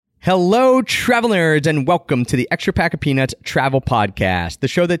Hello, travel nerds, and welcome to the Extra Pack of Peanuts Travel Podcast, the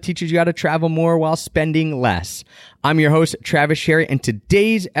show that teaches you how to travel more while spending less. I'm your host, Travis Sherry, and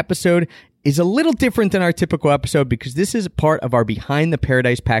today's episode is a little different than our typical episode because this is part of our Behind the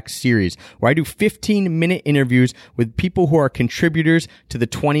Paradise Pack series, where I do 15-minute interviews with people who are contributors to the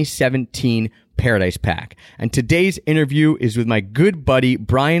 2017 Paradise Pack. And today's interview is with my good buddy,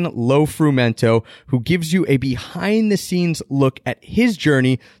 Brian Lofrumento, who gives you a behind-the-scenes look at his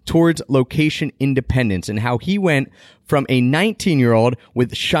journey towards location independence and how he went from a 19-year-old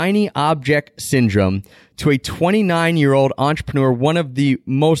with shiny object syndrome to a 29-year-old entrepreneur, one of the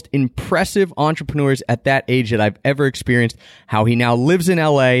most impressive entrepreneurs at that age that I've ever experienced, how he now lives in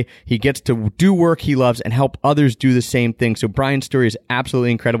LA, he gets to do work he loves and help others do the same thing. So Brian's story is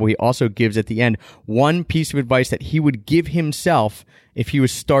absolutely incredible. He also gives at the end one piece of advice that he would give himself if he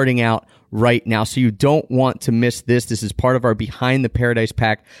was starting out right now. So you don't want to miss this. This is part of our Behind the Paradise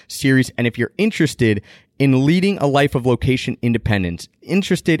Pack series. And if you're interested in leading a life of location independence,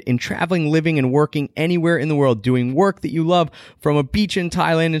 interested in traveling, living, and working anywhere in the world, doing work that you love from a beach in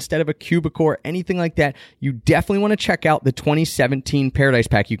Thailand instead of a cubicle or anything like that, you definitely want to check out the 2017 Paradise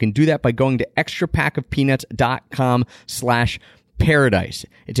Pack. You can do that by going to extrapackofpeanuts.com/paradise.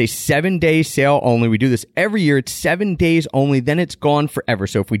 It's a 7-day sale only. We do this every year. It's 7 days only. Then it's gone forever.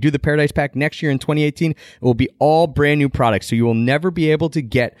 So if we do the Paradise Pack next year in 2018, it will be all brand new products. So you will never be able to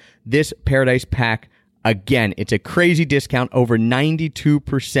get this Paradise Pack again. It's a crazy discount, over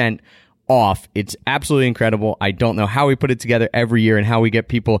 92% off. It's absolutely incredible. I don't know how we put it together every year and how we get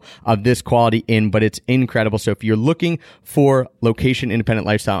people of this quality in, but it's incredible. So if you're looking for location independent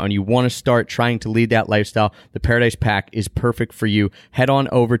lifestyle and you want to start trying to lead that lifestyle, the Paradise Pack is perfect for you. Head on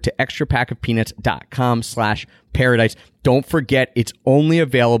over to extrapackofpeanuts.com/paradise. Don't forget, it's only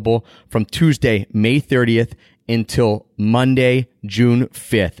available from Tuesday, May 30th until Monday, June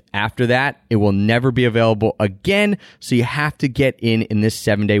 5th. After that, it will never be available again. So you have to get in this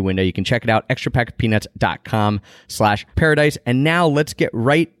 7-day window. You can check it out, extrapackofpeanuts.com/paradise. And now let's get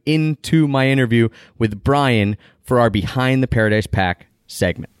right into my interview with Brian for our Behind the Paradise Pack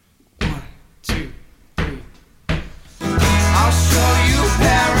segment. 1, 2, 3. I'll show you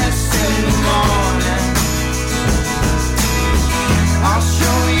Paris in the morning. I'll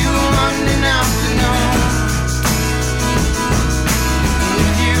show you London afternoon.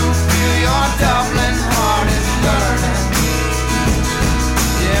 Dublin heart is burning.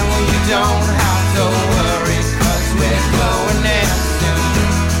 Yeah, well, you don't have to worry, 'cause we're going there soon.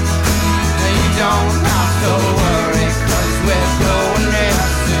 Yeah, you don't have to worry, 'cause we're going there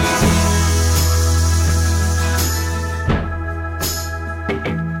soon.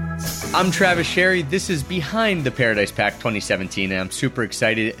 I'm Travis Sherry. This is Behind the Paradise Pack 2017, and I'm super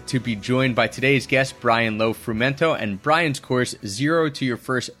excited to be joined by today's guest, Brian Lofrumento, and Brian's course, Zero to Your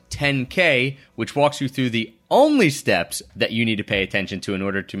First 10K, which walks you through the only steps that you need to pay attention to in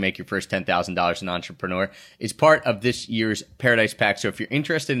order to make your first $10,000 an entrepreneur, is part of this year's Paradise Pack. So if you're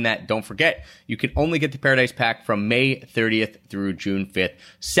interested in that, don't forget, you can only get the Paradise Pack from May 30th through June 5th.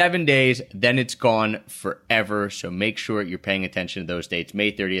 7 days, then it's gone forever. So make sure you're paying attention to those dates,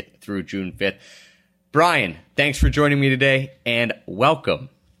 May 30th through June 5th. Brian, thanks for joining me today, and welcome.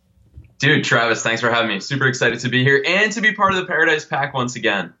 Dude, Travis, thanks for having me. Super excited to be here and to be part of the Paradise Pack once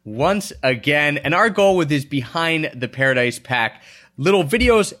again. And our goal with this Behind the Paradise Pack little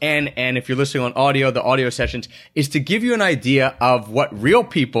videos and if you're listening on audio, the audio sessions, is to give you an idea of what real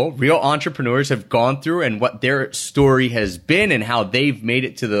people, real entrepreneurs have gone through and what their story has been and how they've made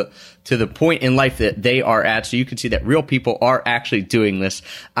it to the point in life that they are at. So you can see that real people are actually doing this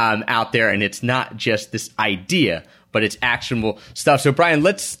out there, and it's not just this idea, but it's actionable stuff. So Brian,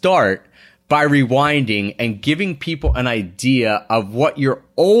 let's start by rewinding and giving people an idea of what your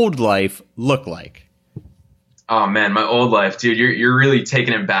old life looked like. Oh man, my old life, dude, you're really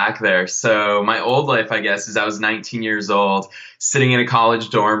taking it back there. So my old life, I guess, is I was 19 years old, sitting in a college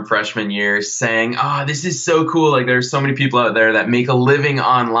dorm freshman year saying, this is so cool. Like there's so many people out there that make a living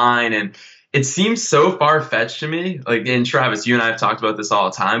online, and it seems so far-fetched to me. Like, and Travis, you and I have talked about this all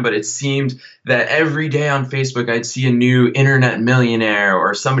the time, but it seemed that every day on Facebook, I'd see a new internet millionaire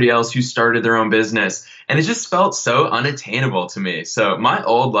or somebody else who started their own business. And it just felt so unattainable to me. So my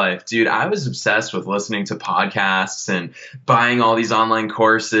old life, dude, I was obsessed with listening to podcasts and buying all these online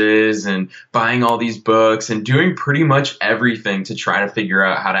courses and buying all these books and doing pretty much everything to try to figure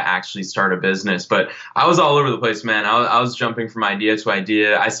out how to actually start a business. But I was all over the place, man. I was jumping from idea to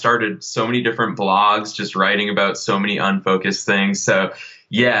idea. I started so many different blogs, just writing about so many unfocused things. So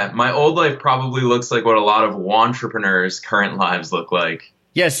yeah, my old life probably looks like what a lot of entrepreneurs' current lives look like.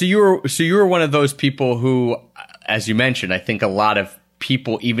 Yeah, so you were one of those people who, as you mentioned, I think a lot of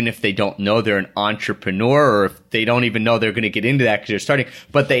people, even if they don't know they're an entrepreneur, or if they don't even know they're going to get into that because they're starting,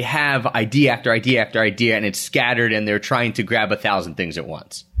 but they have idea after idea after idea, and it's scattered, and they're trying to grab 1,000 things at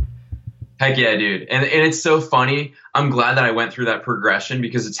once. Heck yeah, dude. And it's so funny. I'm glad that I went through that progression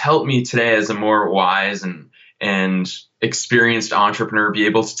because it's helped me today as a more wise and experienced entrepreneur be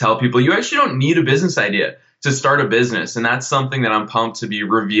able to tell people you actually don't need a business idea to start a business. And that's something that I'm pumped to be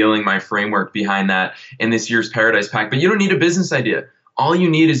revealing my framework behind that in this year's Paradise Pack. But you don't need a business idea. All you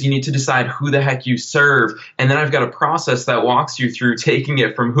need is you need to decide who the heck you serve. And then I've got a process that walks you through taking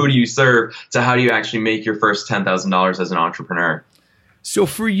it from who do you serve to how do you actually make your first $10,000 as an entrepreneur. So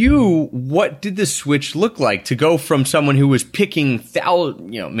for you, what did the switch look like to go from someone who was picking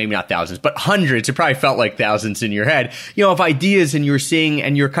maybe not thousands, but hundreds, it probably felt like thousands in your head, of ideas, and you're seeing,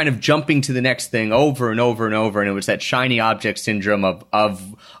 and you're kind of jumping to the next thing over and over and over. And it was that shiny object syndrome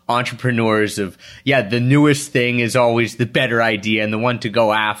of entrepreneurs the newest thing is always the better idea and the one to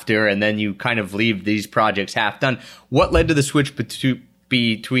go after. And then you kind of leave these projects half done. What led to the switch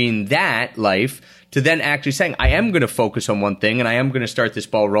between that life to then actually saying, I am going to focus on one thing and I am going to start this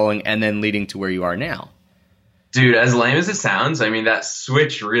ball rolling, and then leading to where you are now? Dude, as lame as it sounds, I mean, that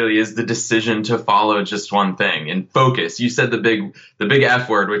switch really is the decision to follow just one thing and focus. You said the big F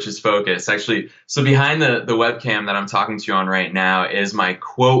word, which is focus. Actually, so behind the webcam that I'm talking to you on right now is my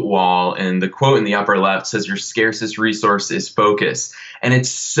quote wall, and the quote in the upper left says, your scarcest resource is focus. And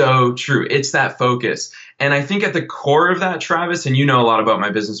it's so true. It's that focus. And I think at the core of that, Travis, and you know a lot about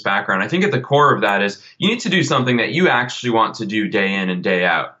my business background, I think at the core of that is you need to do something that you actually want to do day in and day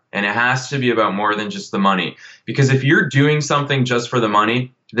out. And it has to be about more than just the money. Because if you're doing something just for the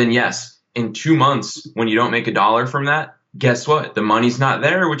money, then yes, in 2 months, when you don't make $1 from that, guess what? The money's not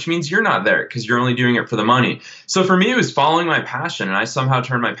there, which means you're not there because you're only doing it for the money. So for me, it was following my passion. And I somehow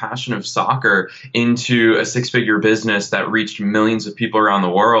turned my passion of soccer into a 6-figure business that reached millions of people around the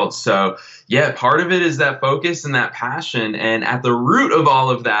world. So yeah, part of it is that focus and that passion. And at the root of all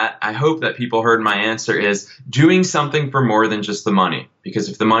of that, I hope that people heard my answer, is doing something for more than just the money. Because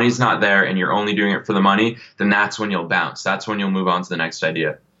if the money's not there and you're only doing it for the money, then that's when you'll bounce. That's when you'll move on to the next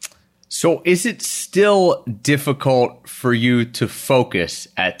idea. So is it still difficult for you to focus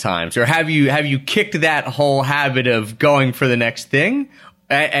at times, or have you kicked that whole habit of going for the next thing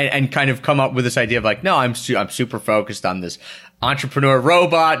and kind of come up with this idea of like, no, I'm super focused on this entrepreneur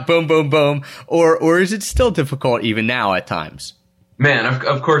robot, boom, boom, boom, or is it still difficult even now at times? Man,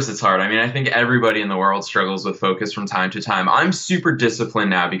 of course it's hard. I mean, I think everybody in the world struggles with focus from time to time. I'm super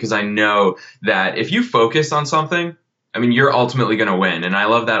disciplined now because I know that if you focus on something, I mean, you're ultimately going to win. And I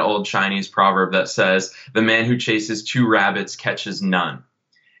love that old Chinese proverb that says, the man who chases 2 rabbits catches none.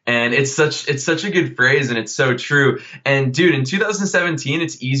 And it's such a good phrase, and it's so true. And dude, in 2017,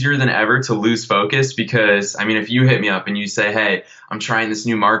 it's easier than ever to lose focus because, I mean, if you hit me up and you say, hey, I'm trying this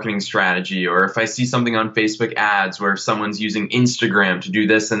new marketing strategy, or if I see something on Facebook ads where someone's using Instagram to do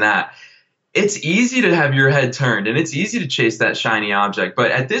this and that, it's easy to have your head turned and it's easy to chase that shiny object.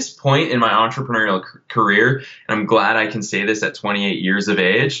 But at this point in my entrepreneurial career, and I'm glad I can say this at 28 years of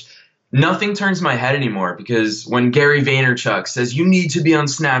age, nothing turns my head anymore, because when Gary Vaynerchuk says you need to be on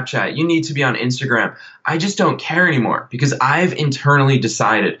Snapchat, you need to be on Instagram, I just don't care anymore because I've internally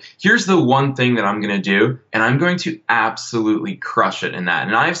decided here's the one thing that I'm going to do, and I'm going to absolutely crush it in that.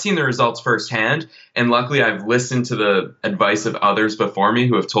 And I've seen the results firsthand, and luckily I've listened to the advice of others before me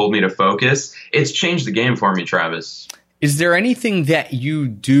who have told me to focus. It's changed the game for me, Travis. Is there anything that you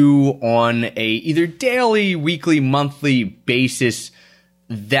do on a either daily, weekly, monthly basis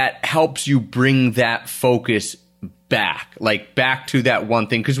that helps you bring that focus back to that one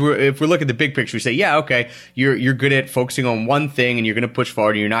thing? Because if we look at the big picture, we say, yeah, okay, you're good at focusing on one thing and you're going to push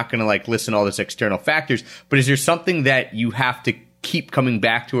forward and you're not going to like listen to all this external factors. But is there something that you have to keep coming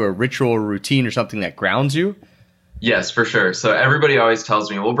back to, a ritual or routine or something that grounds you? Yes, for sure. So everybody always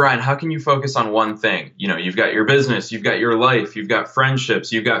tells me, well, Brian, how can you focus on one thing? You know, you've got your business, you've got your life, you've got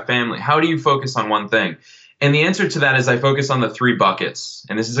friendships, you've got family. How do you focus on one thing? And the answer to that is I focus on the 3 buckets.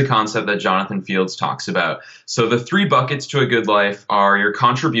 And this is a concept that Jonathan Fields talks about. So the 3 buckets to a good life are your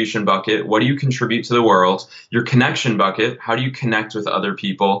contribution bucket. What do you contribute to the world? Your connection bucket. How do you connect with other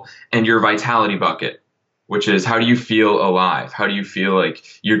people? And your vitality bucket, which is how do you feel alive? How do you feel like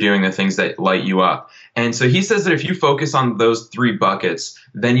you're doing the things that light you up? And so he says that if you focus on those 3 buckets,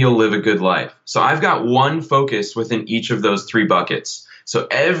 then you'll live a good life. So I've got one focus within each of those 3 buckets. So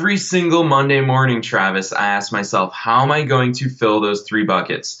every single Monday morning, Travis, I ask myself, how am I going to fill those 3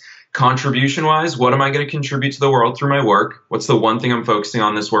 buckets? Contribution-wise, what am I going to contribute to the world through my work? What's the one thing I'm focusing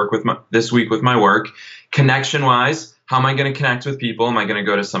on this week with my work? Connection-wise, How am I going to connect with people? Am I going to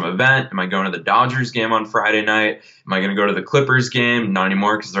go to some event? Am I going to the Dodgers game on Friday night? Am I going to go to the Clippers game? Not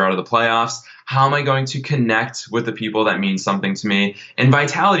anymore because they're out of the playoffs. How am I going to connect with the people that mean something to me? And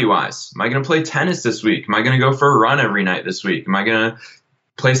vitality-wise, am I going to play tennis this week? Am I going to go for a run every night this week? Am I going to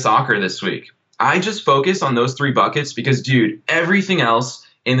play soccer this week? I just focus on those 3 buckets because, dude, everything else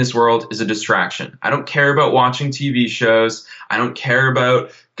in this world is a distraction. I don't care about watching TV shows. I don't care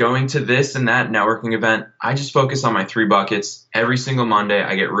about going to this and that networking event. I just focus on my 3 buckets. Every single Monday,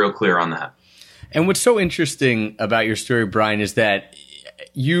 I get real clear on that. And what's so interesting about your story, Brian, is that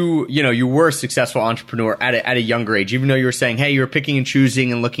you were a successful entrepreneur at a younger age, even though you were saying, hey, you were picking and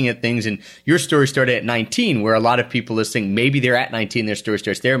choosing and looking at things. And your story started at 19, where a lot of people listening, maybe they're at 19, their story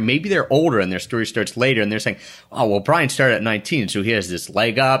starts there. Maybe they're older and their story starts later. And they're saying, oh, well, Brian started at 19. So he has this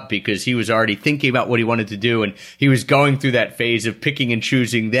leg up because he was already thinking about what he wanted to do. And he was going through that phase of picking and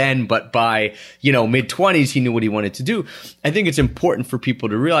choosing then. But by, mid-20s, he knew what he wanted to do. I think it's important for people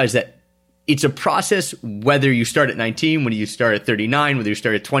to realize that it's a process, whether you start at 19, whether you start at 39, whether you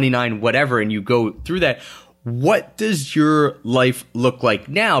start at 29, whatever, and you go through that. What does your life look like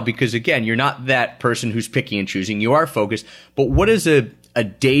now? Because again, you're not that person who's picking and choosing. You are focused. But what does a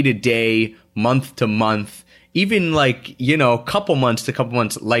day-to-day, month-to-month, even couple months to couple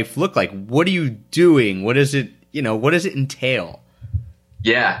months life look like? What are you doing? What does it entail?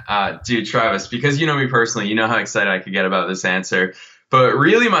 Yeah, dude, Travis, because you know me personally, you know how excited I could get about this answer. But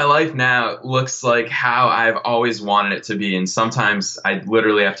really, my life now looks like how I've always wanted it to be. And sometimes I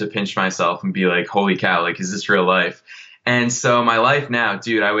literally have to pinch myself and be like, holy cow, is this real life? And so my life now,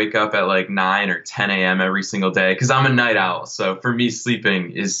 dude, I wake up at 9 or 10 a.m. every single day because I'm a night owl. So for me,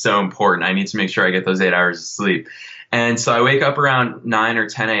 sleeping is so important. I need to make sure I get those 8 hours of sleep. And so I wake up around 9 or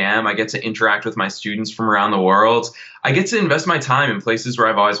 10 a.m. I get to interact with my students from around the world. I get to invest my time in places where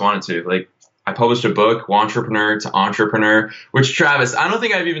I've always wanted to. I published a book, Wantrepreneur to Entrepreneur, which, Travis, I don't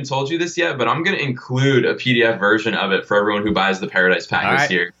think I've even told you this yet, but I'm going to include a PDF version of it for everyone who buys the Paradise Pack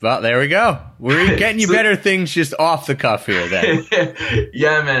this year. Well, there we go. We're getting you better things just off the cuff here then.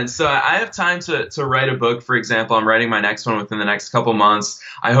 Yeah, man. So I have time to write a book. For example, I'm writing my next one within the next couple months.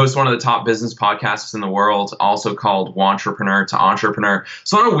 I host one of the top business podcasts in the world, also called Wantrepreneur to Entrepreneur.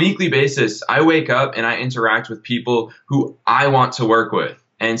 So on a weekly basis, I wake up and I interact with people who I want to work with.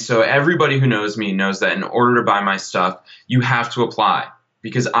 And so everybody who knows me knows that in order to buy my stuff, you have to apply,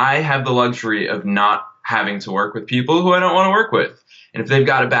 because I have the luxury of not having to work with people who I don't want to work with. And if they've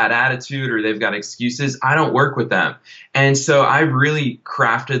got a bad attitude or they've got excuses, I don't work with them. And so I've really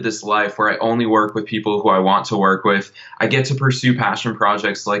crafted this life where I only work with people who I want to work with. I get to pursue passion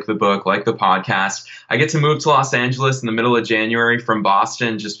projects like the book, like the podcast. I get to move to Los Angeles in the middle of January from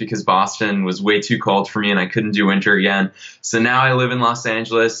Boston just because Boston was way too cold for me and I couldn't do winter again. So now I live in Los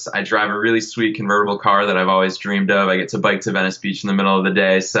Angeles. I drive a really sweet convertible car that I've always dreamed of. I get to bike to Venice Beach in the middle of the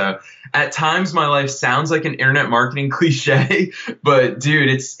day. So at times my life sounds like an internet marketing cliche, but dude,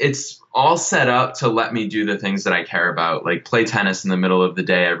 it's all set up to let me do the things that I care about, like play tennis in the middle of the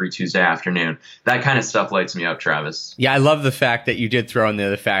day every Tuesday afternoon. That kind of stuff lights me up, Travis. Yeah, I love the fact that you did throw in there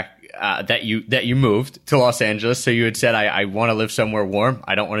the fact that you moved to Los Angeles. So you had said, I want to live somewhere warm.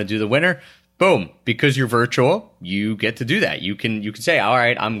 I don't want to do the winter. Boom. Because you're virtual, you get to do that. You can say, all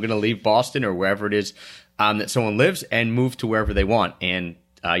right, I'm going to leave Boston or wherever it is that someone lives and move to wherever they want. And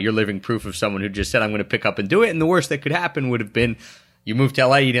you're living proof of someone who just said, I'm going to pick up and do it. And the worst that could happen would have been you moved to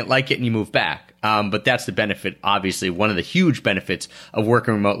LA, you didn't like it, and you moved back. But that's the benefit, obviously, one of the huge benefits of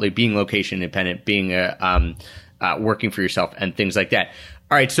working remotely, being location independent, being working for yourself and things like that.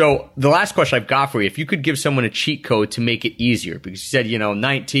 All right, so the last question I've got for you, if you could give someone a cheat code to make it easier, because you said,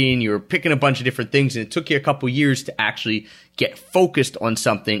 19, you were picking a bunch of different things, and it took you a couple years to actually get focused on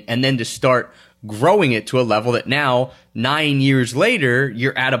something and then to start growing it to a level that now, 9 years later,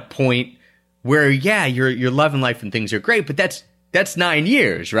 you're at a point where, yeah, you're loving life and things are great, but that's 9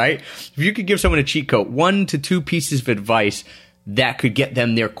 years, right? If you could give someone a cheat code, 1 to 2 pieces of advice that could get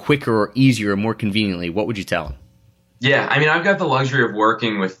them there quicker or easier or more conveniently, what would you tell them? Yeah, I mean, I've got the luxury of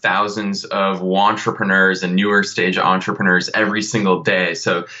working with thousands of entrepreneurs and newer stage entrepreneurs every single day.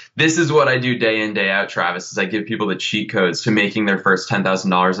 So this is what I do day in, day out, Travis, is I give people the cheat codes to making their first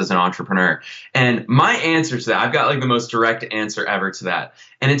 $10,000 as an entrepreneur. And my answer to that, I've got the most direct answer ever to that.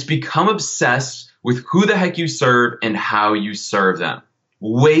 And it's become obsessed with who the heck you serve and how you serve them.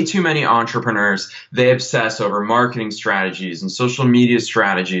 Way too many entrepreneurs, they obsess over marketing strategies and social media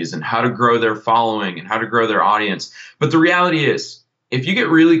strategies and how to grow their following and how to grow their audience. But the reality is, if you get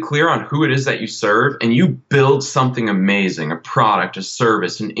really clear on who it is that you serve and you build something amazing, a product, a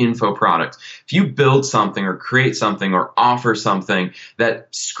service, an info product, if you build something or create something or offer something that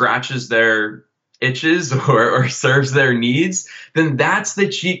scratches their itches or serves their needs, then that's the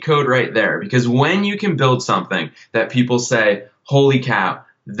cheat code right there. Because when you can build something that people say, holy cow,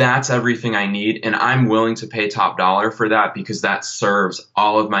 that's everything I need, and I'm willing to pay top dollar for that because that serves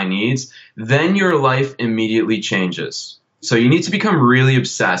all of my needs, then your life immediately changes. So you need to become really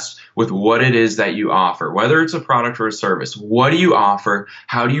obsessed with what it is that you offer, whether it's a product or a service. What do you offer?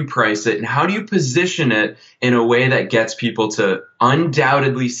 How do you price it? And how do you position it in a way that gets people to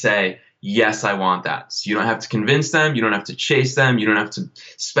undoubtedly say, yes, I want that. So you don't have to convince them. You don't have to chase them. You don't have to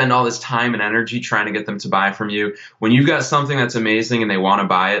spend all this time and energy trying to get them to buy from you. When you've got something that's amazing and they want to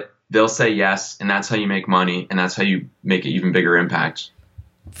buy it, they'll say yes. And that's how you make money. And that's how you make an even bigger impact.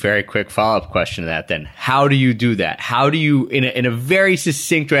 Very quick follow-up question to that then. How do you do that? How do you, in a very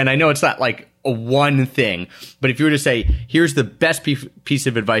succinct way, and I know it's not like a one thing, but if you were to say, here's the best piece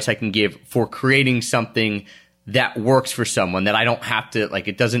of advice I can give for creating something that works for someone, that I don't have to, like,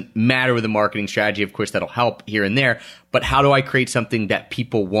 it doesn't matter with the marketing strategy, of course, that'll help here and there, but how do I create something that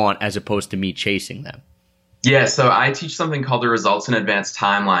people want as opposed to me chasing them? Yeah, so I teach something called the Results in Advance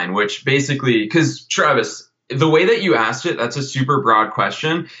Timeline, which basically, because Travis, the way that you asked it, that's a super broad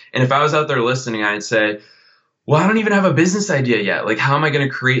question. And if I was out there listening, I'd say, well, I don't even have a business idea yet. Like, how am I going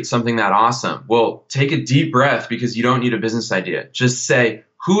to create something that awesome? Well, take a deep breath because you don't need a business idea. Just say,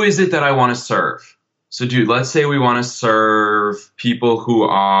 who is it that I want to serve? So, dude, let's say we want to serve people who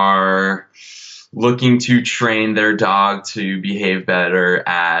are looking to train their dog to behave better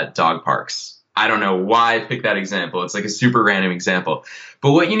at dog parks. I don't know why I picked that example. It's like a super random example.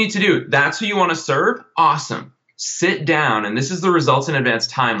 But what you need to do, that's who you want to serve? Awesome. Sit down, and this is the Results in Advance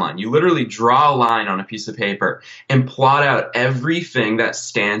Timeline. You literally draw a line on a piece of paper and plot out everything that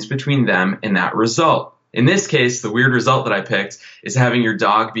stands between them and that result. In this case, the weird result that I picked is having your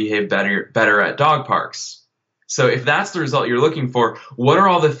dog behave better at dog parks. So if that's the result you're looking for, what are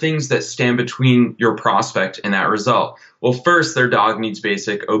all the things that stand between your prospect and that result? Well, first, their dog needs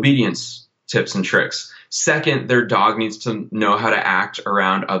basic obedience tips and tricks. Second, their dog needs to know how to act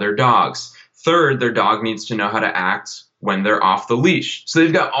around other dogs. Third, their dog needs to know how to act when they're off the leash. So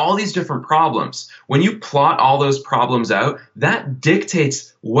they've got all these different problems. When you plot all those problems out, that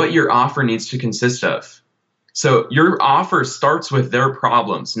dictates what your offer needs to consist of. So your offer starts with their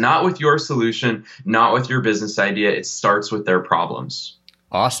problems, not with your solution, not with your business idea. It starts with their problems.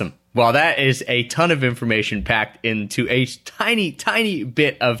 Awesome. Well, that is a ton of information packed into a tiny, tiny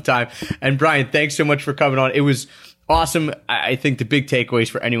bit of time. And Brian, thanks so much for coming on. It was awesome. I think the big takeaways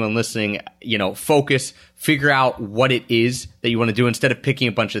for anyone listening, focus, figure out what it is that you want to do instead of picking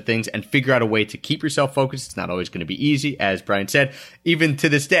a bunch of things, and figure out a way to keep yourself focused. It's not always going to be easy. As Brian said, even to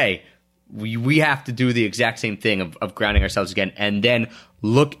this day, we have to do the exact same thing of grounding ourselves again, and then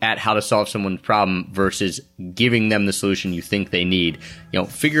look at how to solve someone's problem versus giving them the solution you think they need.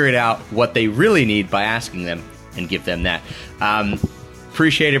 Figure it out what they really need by asking them and give them that.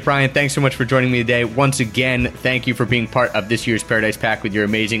 Appreciate it, Brian. Thanks so much for joining me today. Once again, thank you for being part of this year's Paradise Pack with your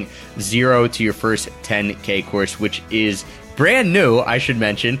amazing 0 to your first 10K course, which is brand new, I should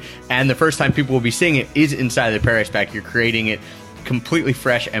mention. And the first time people will be seeing it is inside of the Paradise Pack. You're creating it completely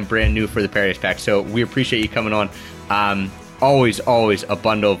fresh and brand new for the Paradise Pack. So we appreciate you coming on. Always a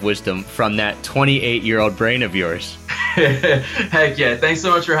bundle of wisdom from that 28-year-old brain of yours. Heck yeah. Thanks so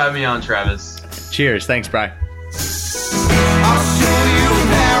much for having me on, Travis. Cheers. Thanks, Brian.